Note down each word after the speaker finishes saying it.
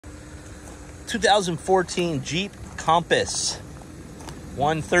2014 Jeep Compass,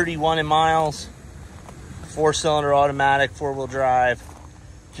 131 in miles, 4-cylinder automatic, 4-wheel drive.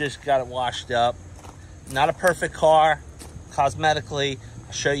 Just got it washed up. Not a perfect car, cosmetically.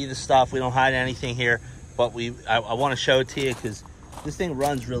 I'll show you the stuff. We don't hide anything here, but I want to show it to you because this thing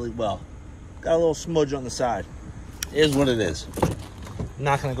runs really well. Got a little smudge on the side. It is what it is. I'm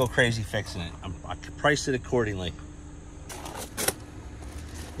not going to go crazy fixing it. I priced it accordingly.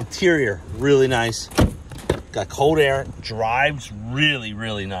 Interior, really nice. Got cold air. Drives really,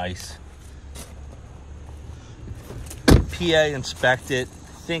 really nice. PA inspected,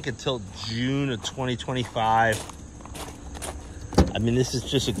 I think until June of 2025. I mean, this is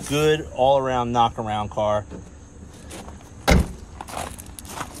just a good all-around knock-around car.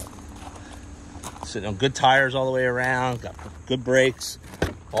 Sitting on good tires all the way around. Got good brakes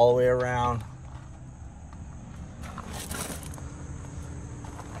all the way around.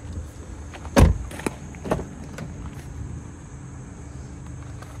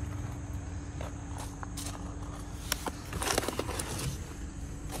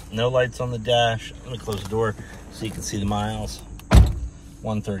 No lights on the dash. Let me close the door so you can see the miles.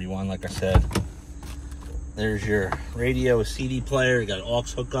 131, like I said. There's your radio, a CD player. You got an aux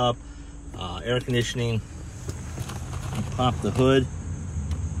hookup, air conditioning. You pop the hood.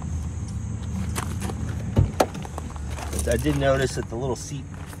 I did notice that the little seat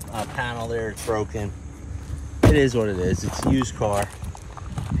panel there is broken. It is what it is. It's a used car.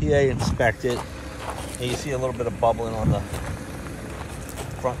 PA inspected. And you see a little bit of bubbling on the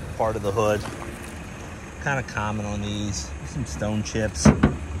front part of the hood. Kind of common on these. Some stone chips.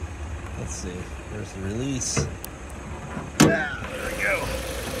 Let's see. There's the release. Yeah, there we go.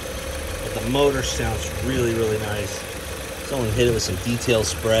 But the motor sounds really, really nice. Someone hit it with some detail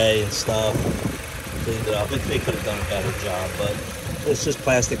spray and stuff. Cleaned it up. They could have done a better job, but it's just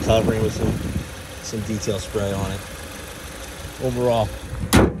plastic covering with some detail spray on it. Overall,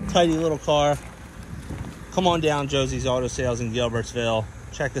 tidy little car. Come on down, Josie's Auto Sales in Gilbertsville.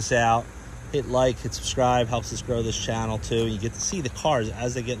 Check us out. Hit like, hit subscribe. Helps us grow this channel too. You get to see the cars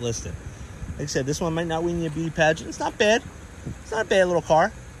as they get listed. Like I said, this one might not win you a beauty pageant. It's not bad. It's not a bad little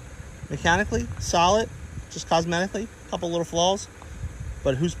car. Mechanically, solid. Just cosmetically, a couple little flaws.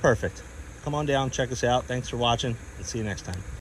 But who's perfect? Come on down, check us out. Thanks for watching, and see you next time.